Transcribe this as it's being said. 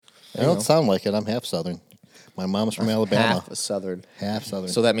I don't sound like it. I'm half Southern. My mom's from Alabama. Half Southern. Half Southern.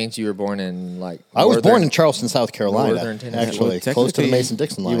 So that means you were born in I was born in Charleston, South Carolina, Northern Tennessee. actually, close to the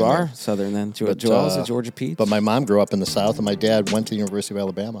Mason-Dixon line. You are there. Southern then. But, Joel's a Georgia Peach. But my mom grew up in the South, and my dad went to the University of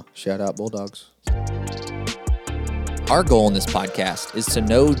Alabama. Shout out Bulldogs. Our goal in this podcast is to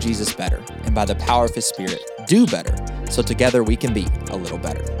know Jesus better, and by the power of his Spirit, do better, so together we can be a little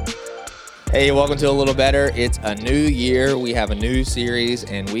better. Hey, welcome to A Little Better. It's a new year. We have a new series,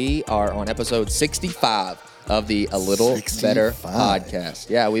 and we are on episode 65 of the A Little 65. Better podcast.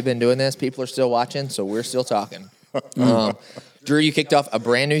 Yeah, we've been doing this. People are still watching, so we're still talking. Drew, you kicked off a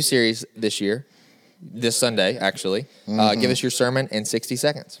brand new series this year, this Sunday, actually. Give us your sermon in 60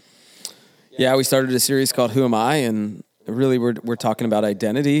 seconds. Yeah, we started a series called Who Am I? And really we're talking about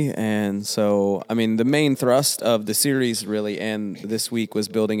identity. And so, I mean, the main thrust of the series really and this week was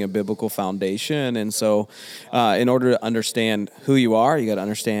building a biblical foundation. And so in order to understand who you are, you got to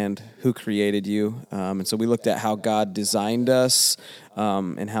understand who created you. And so we looked at how God designed us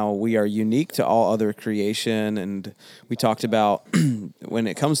and how we are unique to all other creation. And we talked about when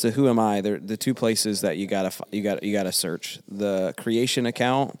it comes to who am I, the two places that you gotta search: the creation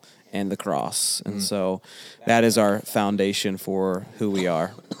account and the cross. And so that is our foundation for who we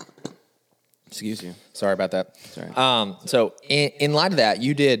are. Excuse you. Sorry about that. Sorry. So in light of that,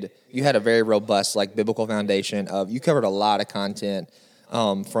 you had a very robust biblical foundation you covered a lot of content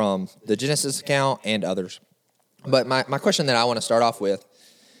from the Genesis account and others. But my question that I want to start off with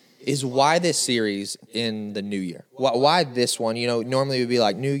is why this series in the new year? Why this one? You know, normally it would be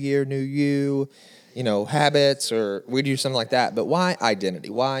like new year, new you, habits, or we do something like that. But why identity?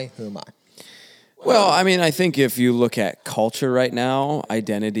 Why who am I? Well, I mean, I think if you look at culture right now,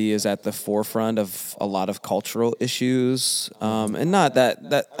 identity is at the forefront of a lot of cultural issues. And not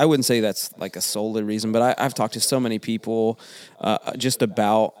that I wouldn't say that's like a solely reason, but I've talked to so many people just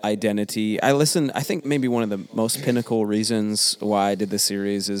about identity. I think maybe one of the most pinnacle reasons why I did this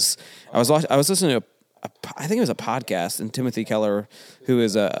series is I was listening to I think it was a podcast, and Timothy Keller, who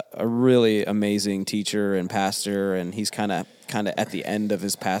is a really amazing teacher and pastor, and he's kind of at the end of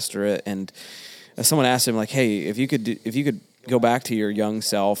his pastorate, and someone asked him, like, hey, if you could go back to your young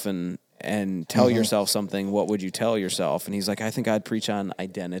self and tell yourself something, what would you tell yourself? And he's like, I think I'd preach on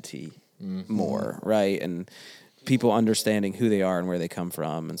identity more, right? And people understanding who they are and where they come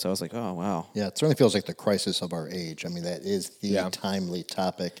from. And so I was like, oh, wow. Yeah, it certainly feels like the crisis of our age. I mean, that is the timely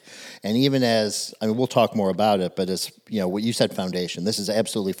topic. And even we'll talk more about it, but as, what you said, foundation, this is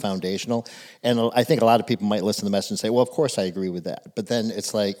absolutely foundational. And I think a lot of people might listen to the message and say, well, of course I agree with that. But then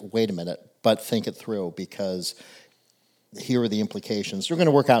it's like, wait a minute, but think it through, because here are the implications. They're going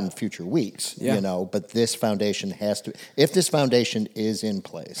to work out in future weeks, but this foundation if this foundation is in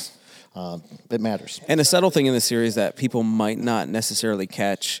place, it matters. And a subtle thing in the series that people might not necessarily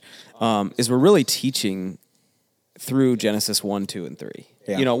catch is we're really teaching through Genesis 1, 2, and 3.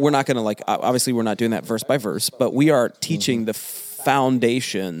 Yeah. We're not going to obviously we're not doing that verse by verse, but we are teaching the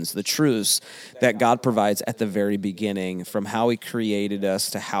foundations, the truths that God provides at the very beginning, from how he created us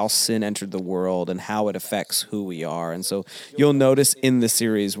to how sin entered the world and how it affects who we are. And so you'll notice in the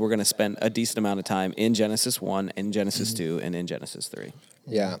series, we're going to spend a decent amount of time in Genesis 1, in Genesis 2, and in Genesis 3.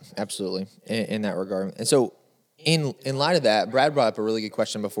 Yeah, absolutely, in that regard. And so in light of that, Brad brought up a really good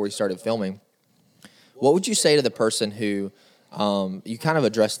question before we started filming. What would you say to the person who, you kind of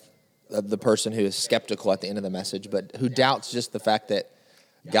addressed the person who is skeptical at the end of the message, but who doubts just the fact that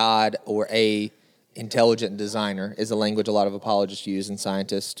God or a intelligent designer is a language a lot of apologists use and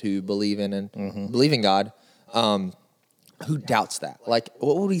scientists who believe in believe in God, who doubts that? Like,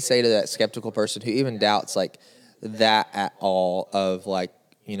 what would he say to that skeptical person who even doubts that at all of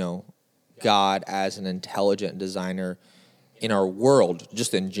God as an intelligent designer in our world,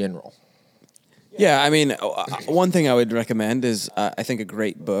 just in general? Yeah, I mean, one thing I would recommend is I think a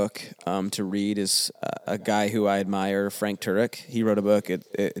great book to read is a guy who I admire, Frank Turek. He wrote a book,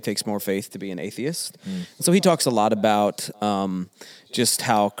 It Takes More Faith to Be an Atheist. So he talks a lot about just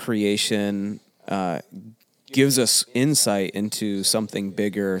how creation gives us insight into something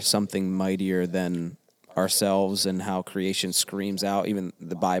bigger, something mightier than ourselves, and how creation screams out. Even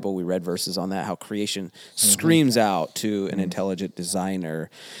the Bible, we read verses on that, how creation screams out to an intelligent designer.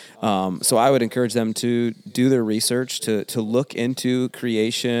 So I would encourage them to do their research, to look into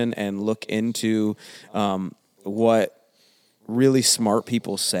creation and look into what really smart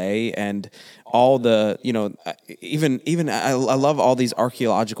people say, and all the, even I love all these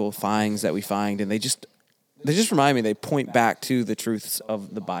archaeological finds that we find, and they just remind me, they point back to the truths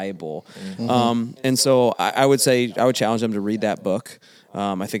of the Bible. And so I would say, I would challenge them to read that book.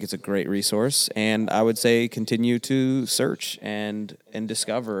 I think it's a great resource, and I would say continue to search and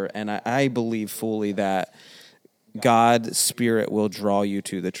discover. And I believe fully that God's Spirit will draw you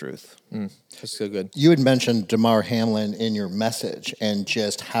to the truth. That's so good. You had mentioned Damar Hamlin in your message and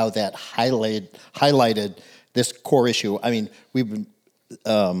just how that highlighted this core issue. I mean, we've been,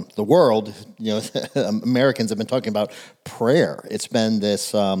 the world, Americans have been talking about prayer. It's been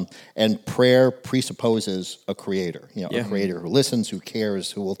this, and prayer presupposes a creator, a creator who listens, who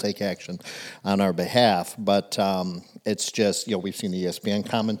cares, who will take action on our behalf. But it's just, we've seen the ESPN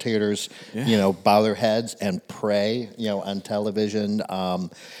commentators, bow their heads and pray, on television.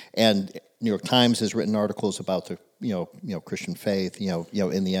 And New York Times has written articles about the Christian faith,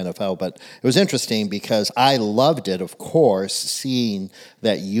 in the NFL. But it was interesting because I loved it, of course, seeing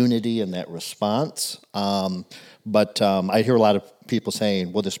that unity and that response. But I hear a lot of people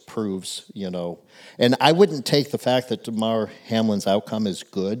saying, well, this proves, and I wouldn't take the fact that Damar Hamlin's outcome is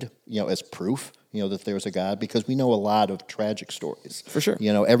good, as proof, that there's a God, because we know a lot of tragic stories. For sure.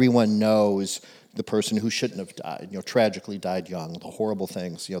 Everyone knows the person who shouldn't have died, tragically died young, the horrible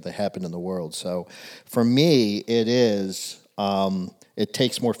things, that happened in the world. So for me, it is, it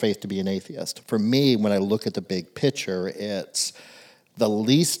takes more faith to be an atheist. For me, when I look at the big picture, it's the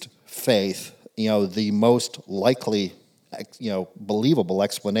least faith, the most likely, believable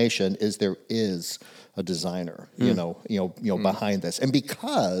explanation is there is a designer, behind this. And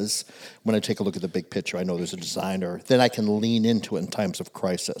because when I take a look at the big picture, I know there's a designer, then I can lean into it in times of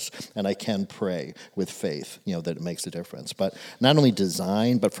crisis, and I can pray with faith, that it makes a difference. But not only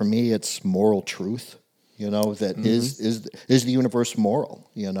design, but for me, it's moral truth, that is the universe moral,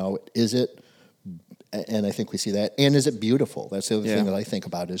 is it? And I think we see that. And is it beautiful? That's the other thing that I think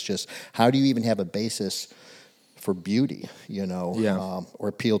about is just how do you even have a basis for beauty, or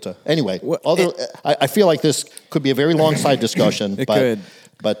appeal to. Anyway, I feel like this could be a very long side discussion. It could.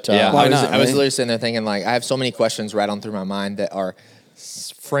 But I was literally sitting there thinking, I have so many questions rattling through my mind that are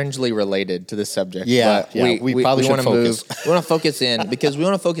fringely related to this subject. Yeah, we probably should focus. We want to focus in because we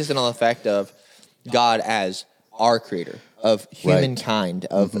want to focus in on the fact of God as our creator, of humankind,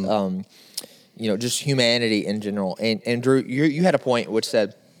 of just humanity in general. And Drew, you had a point which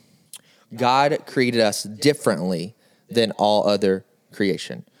said, God created us differently than all other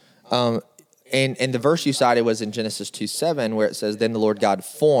creation. And the verse you cited was in Genesis 2:7, where it says, then the Lord God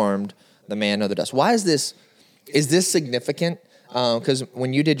formed the man of the dust. Why is this significant? Because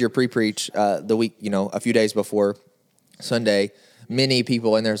when you did your pre-preach the week, a few days before Sunday, many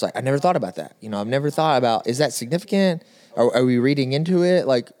people in there's I never thought about that. I've never thought about, is that significant? Are we reading into it?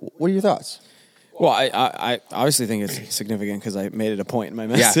 What are your thoughts? Well, I obviously think it's significant because I made it a point in my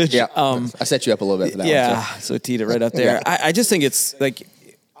message. Yeah. I set you up a little bit for that one. So teed it right up there. I just think it's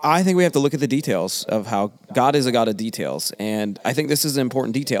I think we have to look at the details of how God is a God of details. And I think this is an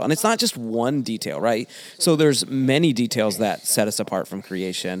important detail. And it's not just one detail, right? So there's many details that set us apart from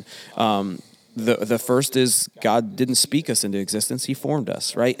creation. The first is God didn't speak us into existence. He formed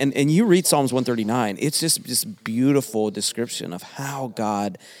us, right? And you read Psalms 139. It's just this beautiful description of how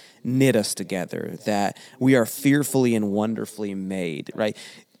God knit us together, that we are fearfully and wonderfully made, right?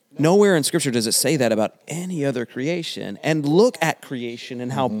 Nowhere in Scripture does it say that about any other creation. And look at creation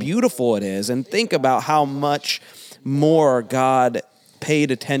and how beautiful it is, and think about how much more God paid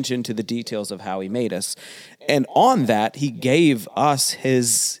attention to the details of how he made us. And on that, he gave us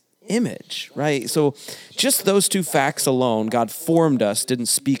his image, right? So just those two facts alone, God formed us, didn't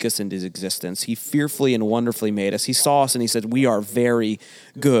speak us into existence. He fearfully and wonderfully made us. He saw us and he said, we are very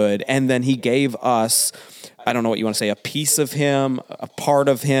good. And then he gave us, I don't know what you want to say, a piece of him, a part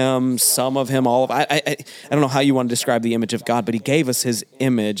of him, some of him, all of I don't know how you want to describe the image of God, but he gave us his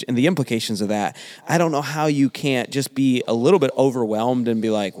image and the implications of that. I don't know how you can't just be a little bit overwhelmed and be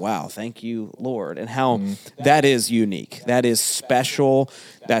like, wow, thank you, Lord. And how that is unique. That is special.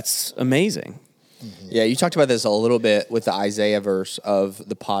 That's amazing. Yeah, you talked about this a little bit with the Isaiah verse of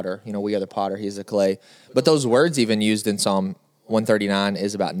the potter. We are the potter, he is the clay. But those words even used in Psalm 139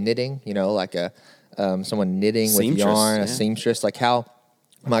 is about knitting, someone knitting with yarn, a seamstress, how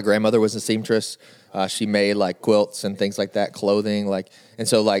my grandmother was a seamstress. She made quilts and things like that, clothing, and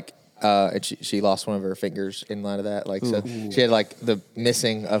so and she lost one of her fingers in line of that. So she had the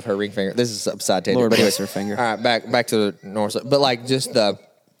missing of her ring finger. This is upside down. Lord bless her finger. All right, back to the normal stuff. But just the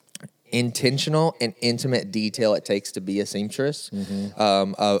intentional and intimate detail it takes to be a seamstress,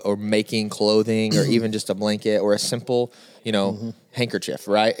 or making clothing, or even just a blanket or a simple, handkerchief,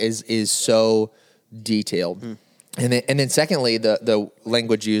 right? Is so detailed. And then secondly, the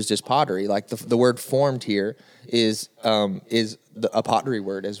language used is pottery. Like the word formed here is a pottery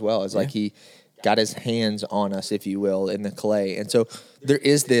word as well. It's like he got his hands on us, if you will, in the clay. And so there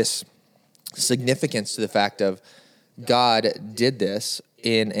is this significance to the fact of God did this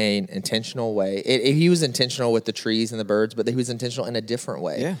in an intentional way. He was intentional with the trees and the birds, but he was intentional in a different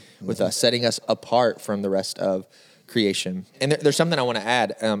way with us, setting us apart from the rest of creation. And there's something I want to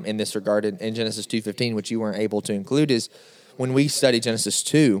add in this regard in Genesis 2:15, which you weren't able to include, is when we study Genesis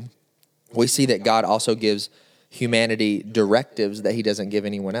 2, we see that God also gives humanity directives that he doesn't give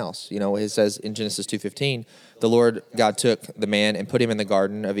anyone else. You know, it says in Genesis 2:15, the Lord God took the man and put him in the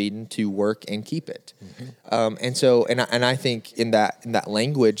Garden of Eden to work and keep it. And I think in that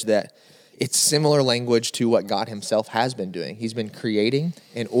language that it's similar language to what God himself has been doing. He's been creating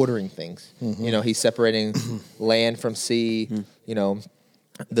and ordering things. You know, he's separating land from sea, you know,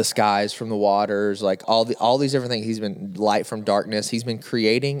 the skies from the waters, like all these different things. He's been light from darkness. He's been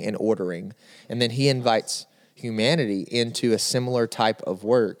creating and ordering. And then he invites humanity into a similar type of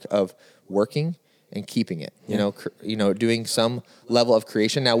work of working and keeping it, you know, doing some level of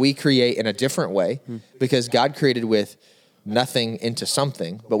creation. Now we create in a different way because God created with nothing into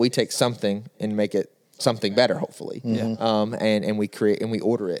something, but we take something and make it something better, hopefully. And we create and we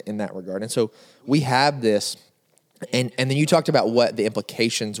order it in that regard. And so we have this, and then you talked about what the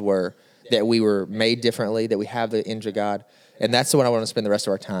implications were that we were made differently, that we have the image of God. And that's what I want to spend the rest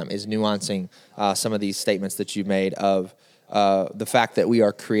of our time is nuancing some of these statements that you made of the fact that we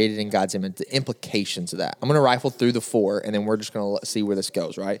are created in God's image, the implications of that. I'm going to rifle through the 4, and then we're just going to see where this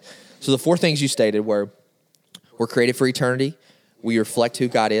goes, right? So the 4 things you stated were we're created for eternity, we reflect who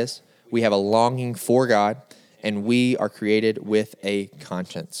God is, we have a longing for God, and we are created with a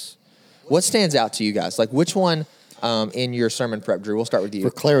conscience. What stands out to you guys? Like which one in your sermon prep, Drew? We'll start with you. For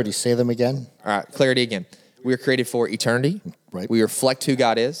clarity, say them again. All right, clarity again. We are created for eternity. Right. We reflect who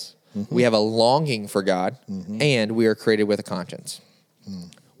God is. We have a longing for God, and we are created with a conscience.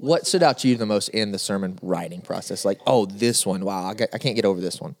 What stood out to you the most in the sermon writing process? Like, oh, this one, wow, I can't get over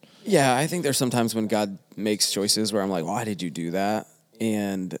this one. Yeah, I think there's sometimes when God makes choices where I'm like, why did you do that?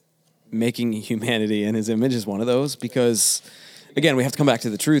 And making humanity in his image is one of those because, again, we have to come back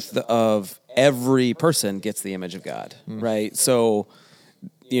to the truth of every person gets the image of God, right? So,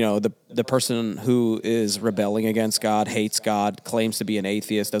 you know, the person who is rebelling against God, hates God, claims to be an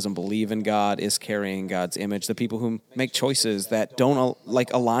atheist, doesn't believe in God, is carrying God's image. The people who make choices that don't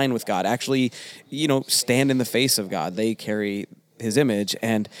align with God, actually, you know, stand in the face of God, they carry his image.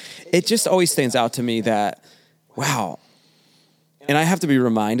 And it just always stands out to me that, wow, and I have to be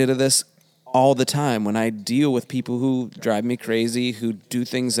reminded of this all the time when I deal with people who drive me crazy, who do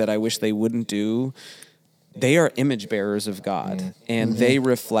things that I wish they wouldn't do. They are image bearers of God, and they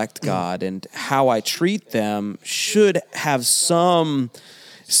reflect God, and how I treat them should have some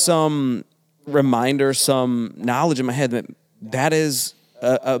reminder, some knowledge in my head that is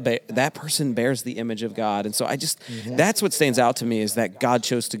that person bears the image of God. And so I just, that's what stands out to me is that God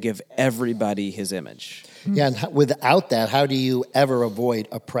chose to give everybody his image. Yeah, and without that, how do you ever avoid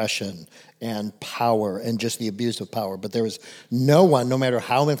oppression and power and just the abuse of power? But there is no one, no matter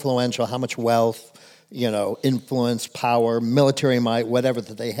how influential, how much wealth, you know, influence, power, military might, whatever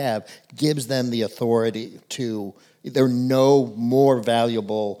that they have, gives them the authority to, they're no more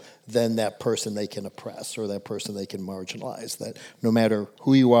valuable than that person they can oppress or that person they can marginalize. That no matter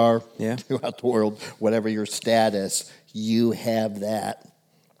who you are throughout the world, whatever your status, you have that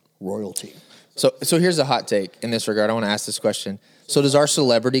royalty. So here's a hot take in this regard. I want to ask this question. So does our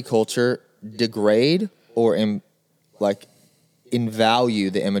celebrity culture degrade or invalue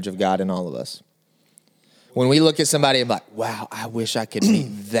the image of God in all of us? When we look at somebody and like, wow, I wish I could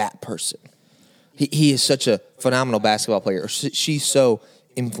meet that person. He is such a phenomenal basketball player. Or she's so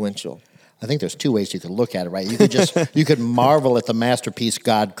influential. I think there's 2 ways you could look at it, right? You could you could marvel at the masterpiece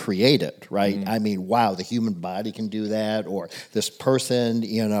God created, right? I mean, wow, the human body can do that, or this person,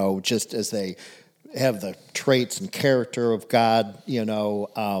 you know, just as they have the traits and character of God, you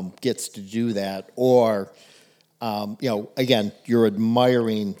know, gets to do that, or you know, again, you're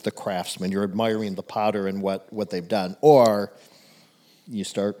admiring the craftsman, you're admiring the potter and what they've done, or you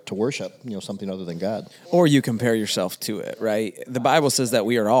start to worship, you know, something other than God. Or you compare yourself to it, right? The Bible says that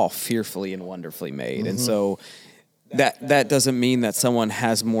we are all fearfully and wonderfully made. And so that doesn't mean that someone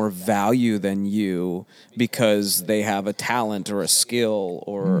has more value than you because they have a talent or a skill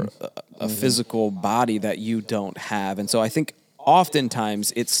or a physical body that you don't have. And so I think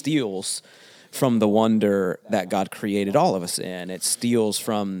oftentimes it steals from the wonder that God created all of us in. It steals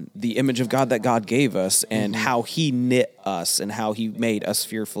from the image of God that God gave us and how he knit us and how he made us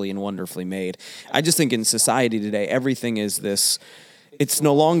fearfully and wonderfully made. I just think in society today, everything is this, it's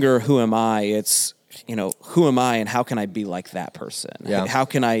no longer who am I, it's, who am I and how can I be like that person? Yeah. How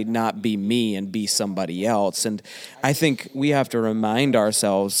can I not be me and be somebody else? And I think we have to remind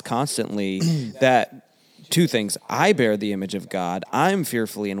ourselves constantly that two things. I bear the image of God. I'm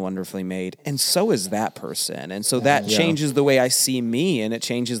fearfully and wonderfully made. And so is that person. And so that changes the way I see me and it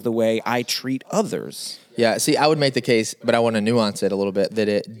changes the way I treat others. Yeah, see, I would make the case, but I want to nuance it a little bit, that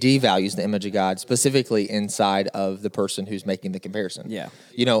it devalues the image of God, specifically inside of the person who's making the comparison. Yeah.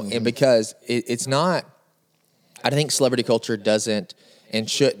 And because it's not, I think celebrity culture doesn't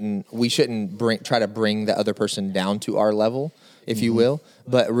and we shouldn't try to bring the other person down to our level, if you will,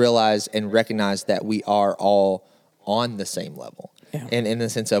 but realize and recognize that we are all on the same level. Yeah. And in the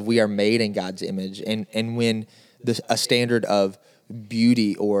sense of we are made in God's image. And when a standard of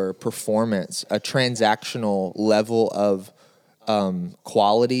beauty or performance, a transactional level of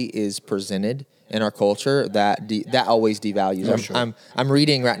quality is presented in our culture, that always devalues. I'm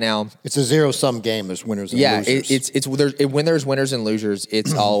reading right now. It's a zero-sum game. There's winners and losers. When there's winners and losers,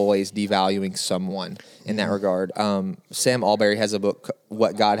 it's always devaluing someone in that regard. Sam Alberry has a book,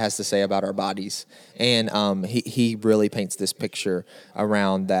 What God Has to Say About Our Bodies, and he really paints this picture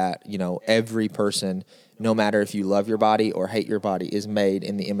around that. Every person, no matter if you love your body or hate your body, is made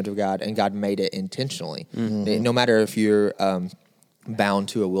in the image of God, and God made it intentionally. No matter if you're bound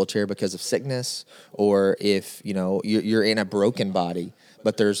to a wheelchair because of sickness, or if you're in a broken body,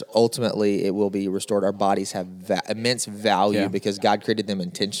 but there's ultimately it will be restored. Our bodies have immense value because God created them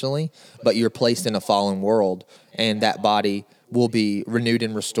intentionally, but you're placed in a fallen world, and that body will be renewed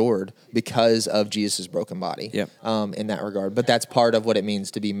and restored because of Jesus' broken body. In that regard, but that's part of what it means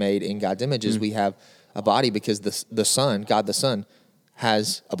to be made in God's image. Is we have a body because the Son, God the Son,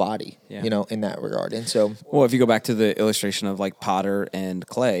 has a body, in that regard. And so, well, if you go back to the illustration of like potter and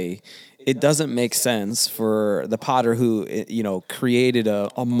clay, it doesn't make sense for the potter who, created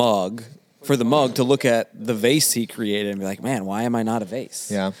a mug, for the mug to look at the vase he created and be like, man, why am I not a vase?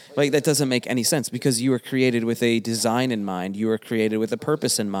 Yeah. Like that doesn't make any sense, because you were created with a design in mind. You were created with a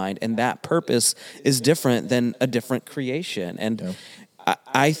purpose in mind. And that purpose is different than a different creation. And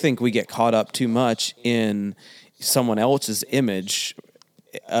I think we get caught up too much in someone else's image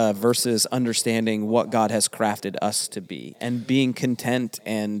versus understanding what God has crafted us to be and being content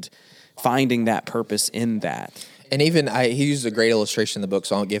and finding that purpose in that. And even he uses a great illustration in the book,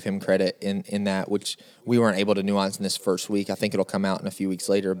 so I'll give him credit in that, which we weren't able to nuance in this first week. I think it'll come out in a few weeks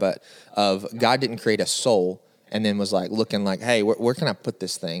later. But of God didn't create a soul and then was like looking like, hey, where can I put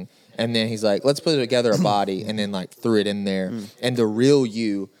this thing? And then he's like, let's put together a body, and then like threw it in there. And the real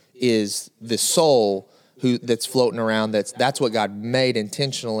you is the soul that's floating around. That's what God made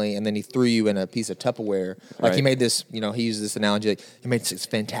intentionally, and then he threw you in a piece of Tupperware. Like he made this, he used this analogy. Like he made this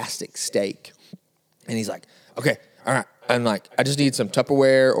fantastic steak, and he's like, okay, all right. I'm like, I just need some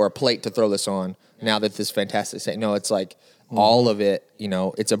Tupperware or a plate to throw this on. Now that this fantastic steak, no, it's like all of it.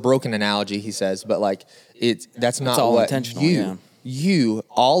 It's a broken analogy, he says, but like that's not all what intentional. You,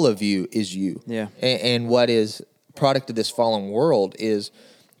 all of you is you. Yeah. And what is product of this fallen world is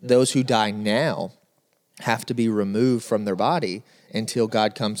those who die now have to be removed from their body until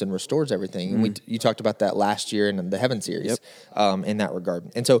God comes and restores everything. And you talked about that last year in the Heaven series in that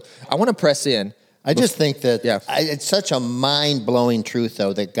regard. And so I want to press in. I just think that it's such a mind-blowing truth,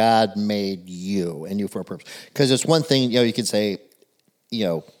 though, that God made you and you for a purpose. Because it's one thing, you could say,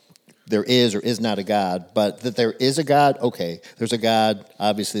 there is or is not a God, but that there is a God, okay, there's a God.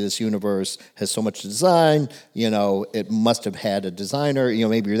 Obviously, this universe has so much design, it must have had a designer,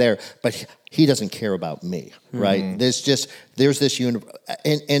 maybe you're there, but he doesn't care about me, right? There's this universe,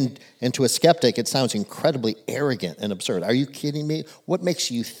 and to a skeptic, it sounds incredibly arrogant and absurd. Are you kidding me? What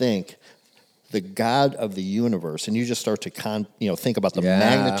makes you think the God of the universe, and you just start to think about the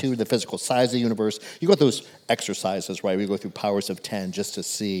magnitude, the physical size of the universe. You go through those exercises, right? We go through powers of 10 just to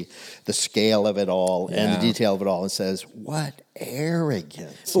see the scale of it all and the detail of it all, and says, what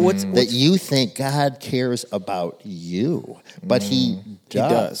arrogance that you think God cares about you. But he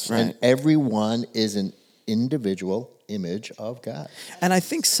does. Right. And everyone is an individual image of God. And I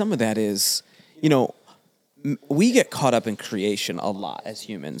think some of that is, we get caught up in creation a lot as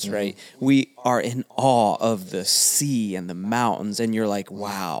humans, right? We are in awe of the sea and the mountains, and you're like,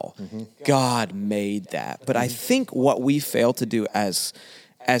 wow, God made that. But I think what we fail to do as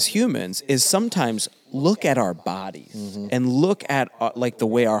humans is sometimes look at our bodies and look at like the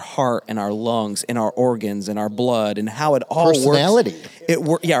way our heart and our lungs and our organs and our blood and how it all Personality.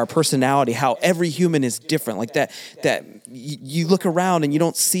 works. Our personality, how every human is different. Like that you look around and you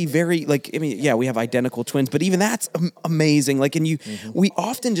don't see we have identical twins, but even that's amazing. Like, and we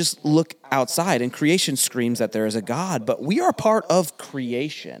often just look outside and creation screams that there is a God, but we are part of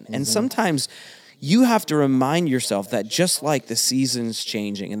creation. And sometimes you have to remind yourself that just like the seasons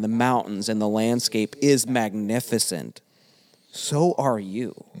changing and the mountains and the landscape is magnificent, so are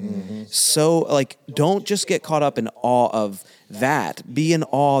you. So, like, don't just get caught up in awe of that. Be in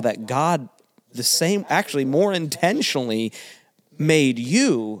awe that God, actually more intentionally made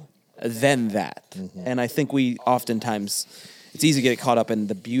you than that. And I think we oftentimes, it's easy to get caught up in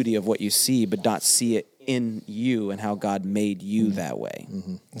the beauty of what you see, but not see it in you and how God made you that way.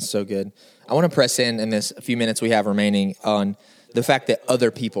 That's so good. I want to press in this few minutes we have remaining on the fact that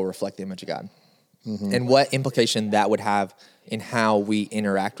other people reflect the image of God and what implication that would have in how we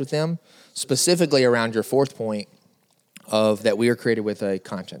interact with them, specifically around your fourth point of that we are created with a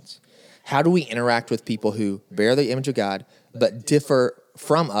conscience. How do we interact with people who bear the image of God but differ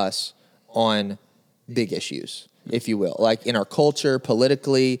from us on big issues, if you will, like in our culture,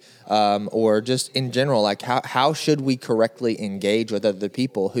 politically, or just in general? Like, how should we correctly engage with other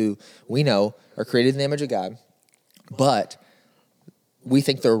people who we know are created in the image of God, but we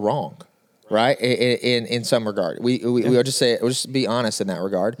think they're wrong, right? In some regard, we'll just be honest in that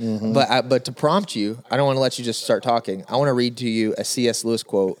regard. But to prompt you, I don't want to let you just start talking. I want to read to you a C.S. Lewis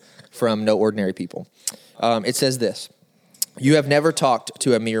quote from No Ordinary People. It says this: "You have never talked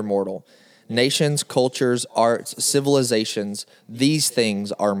to a mere mortal. Nations, cultures, arts, civilizations, these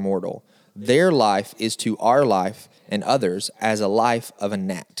things are mortal. Their life is to our life and others as a life of a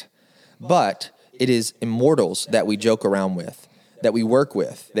gnat. But it is immortals that we joke around with, that we work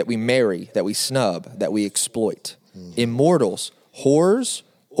with, that we marry, that we snub, that we exploit. Immortals, horrors,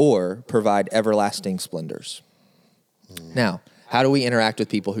 or provide everlasting splendors." Now, how do we interact with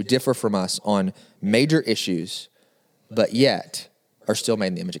people who differ from us on major issues, but yet are still made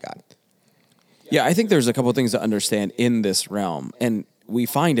in the image of God? Yeah, I think there's a couple of things to understand in this realm, and we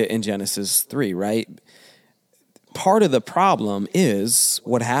find it in Genesis 3, right? Part of the problem is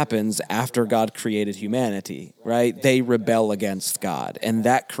what happens after God created humanity, right? They rebel against God, and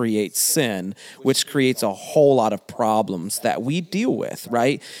that creates sin, which creates a whole lot of problems that we deal with,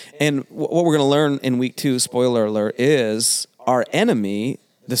 right? And what we're going to learn in week 2, spoiler alert, is our enemy,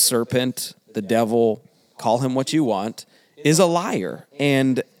 the serpent, the devil, call him what you want, is a liar.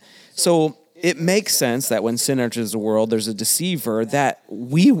 And so it makes sense that when sin enters the world, there's a deceiver that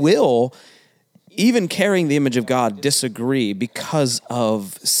we will, even carrying the image of God, disagree because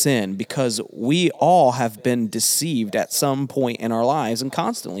of sin, because we all have been deceived at some point in our lives and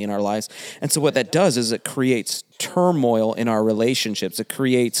constantly in our lives. And so what that does is it creates turmoil in our relationships. It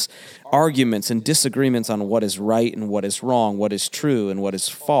creates arguments and disagreements on what is right and what is wrong, what is true and what is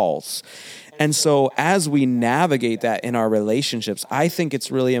false. And so as we navigate that in our relationships, I think it's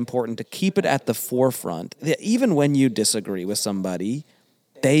really important to keep it at the forefront that even when you disagree with somebody,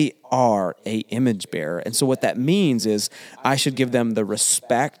 they are a image bearer. And so what that means is I should give them the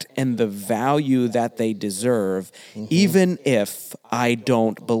respect and the value that they deserve, even if I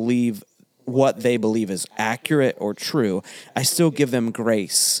don't believe what they believe is accurate or true. I still give them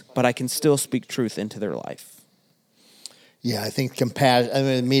grace, but I can still speak truth into their life. Yeah, I think compassion. I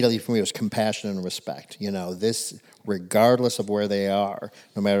mean, immediately for me, it was compassion and respect. You know, this, regardless of where they are,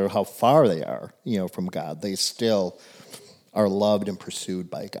 no matter how far they are, from God, they still are loved and pursued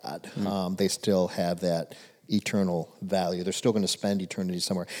by God. They still have that eternal value. They're still going to spend eternity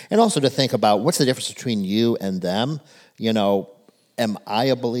somewhere. And also to think about what's the difference between you and them. Am I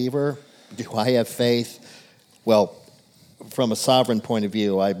a believer? Do I have faith? Well, from a sovereign point of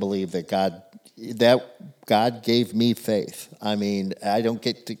view, I believe that God gave me faith. I mean, I don't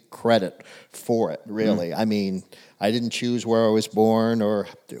get the credit for it, really. I mean, I didn't choose where I was born or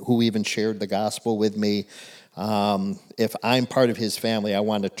who even shared the gospel with me. If I'm part of his family, I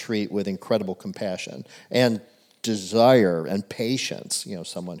want to treat with incredible compassion and desire and patience,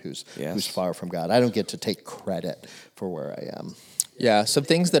 someone who's far from God. I don't get to take credit for where I am. Yeah, some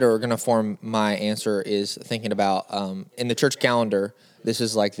things that are going to form my answer is thinking about in the church calendar, this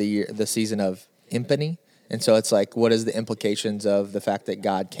is like the season of Epiphany. And so it's like, what is the implications of the fact that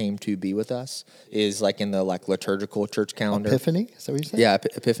God came to be with us is like in the liturgical church calendar. Epiphany? Is that what you said? Yeah,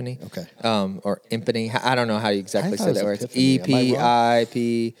 Epiphany. Okay. Or Epiphany. I don't know how you exactly say that word. It's Epiphany.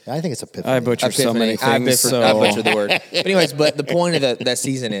 E-P-I-P. I think it's Epiphany. I butcher so many things. I butchered the word. But anyways, but the point of that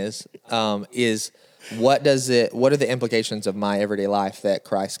season is what are the implications of my everyday life that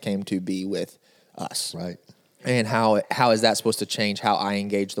Christ came to be with us. Right. And how is that supposed to change how I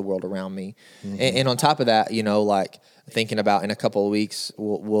engage the world around me? And on top of that, like thinking about in a couple of weeks,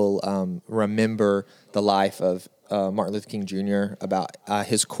 we'll remember the life of Martin Luther King Jr. about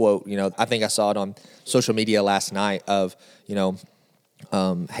his quote. I think I saw it on social media last night of,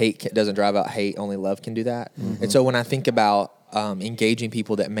 hate doesn't drive out hate, only love can do that. And so when I think about engaging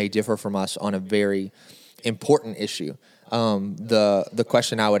people that may differ from us on a very important issue, the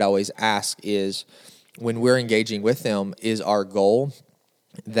question I would always ask is, when we're engaging with them, is our goal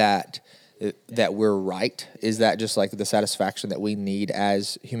that we're right? Is that just like the satisfaction that we need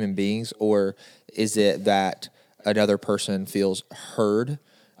as human beings, or is it that another person feels heard?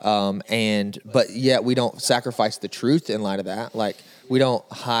 But yet we don't sacrifice the truth in light of that. Like, we don't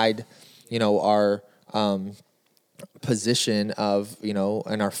hide, our position of,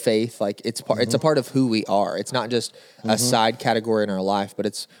 and our faith. Like, it's a part of who we are. It's not just a side category in our life,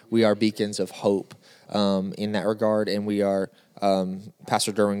 but we are beacons of hope. In that regard, and we are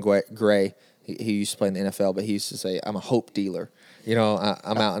Pastor Derwin Gray. He used to play in the NFL, but he used to say, "I'm a hope dealer."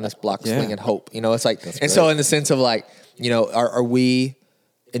 I'm out in this block slinging hope. It's like, and so in the sense of like, are we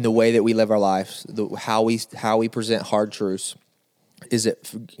in the way that we live our lives, how we present hard truths? Is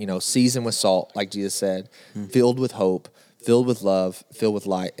it seasoned with salt, like Jesus said, filled with hope, filled with love, filled with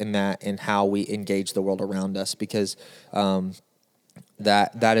light, and how we engage the world around us? Because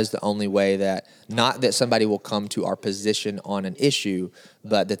that is the only way that, not that somebody will come to our position on an issue,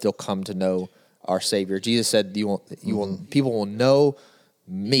 but that they'll come to know our Savior. Jesus said, people will know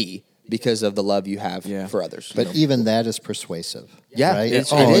me because of the love you have for others. But even that is persuasive. Yeah, right? it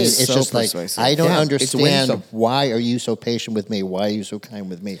is. It's so just persuasive. like, I don't It's understand winsome. why are you so patient with me? Why are you so kind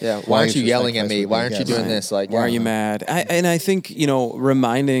with me? Yeah, why aren't you so yelling at steadfast me? with Why aren't you doing this? Like, Why are you mad? I think,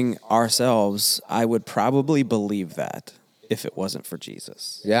 reminding ourselves, I would probably believe that if it wasn't for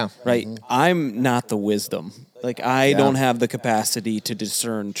Jesus. Yeah. Right? I'm not the wisdom. Like, I don't have the capacity to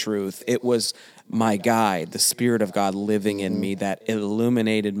discern truth. It was my guide, the Spirit of God living in me, that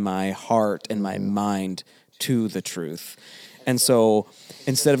illuminated my heart and my mind to the truth. And so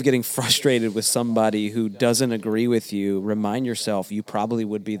instead of getting frustrated with somebody who doesn't agree with you, remind yourself you probably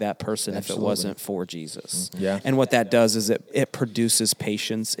would be that person if it wasn't for Jesus. Yeah. And what that does is it produces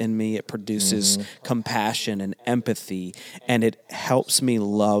patience in me. It produces compassion and empathy, and it helps me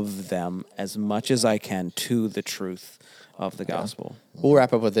love them as much as I can to the truth of the gospel. We'll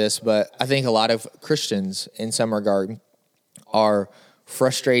wrap up with this, but I think a lot of Christians in some regard are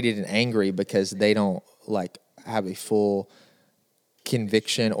frustrated and angry because they don't have a full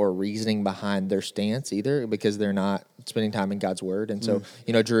conviction or reasoning behind their stance either, because they're not spending time in God's word. And so,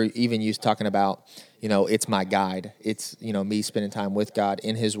 Drew, even you talking about, it's my guide. It's, me spending time with God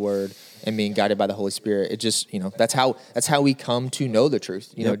in his word and being guided by the Holy Spirit. It just, that's how we come to know the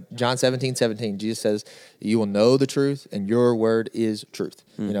truth. John 17:17, Jesus says, you will know the truth and your word is truth.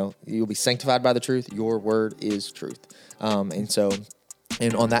 You'll be sanctified by the truth. Your word is truth.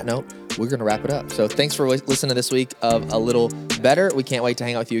 And on that note, we're going to wrap it up. So thanks for listening to this week of A Little Better. We can't wait to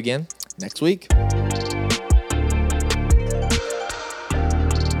hang out with you again next week.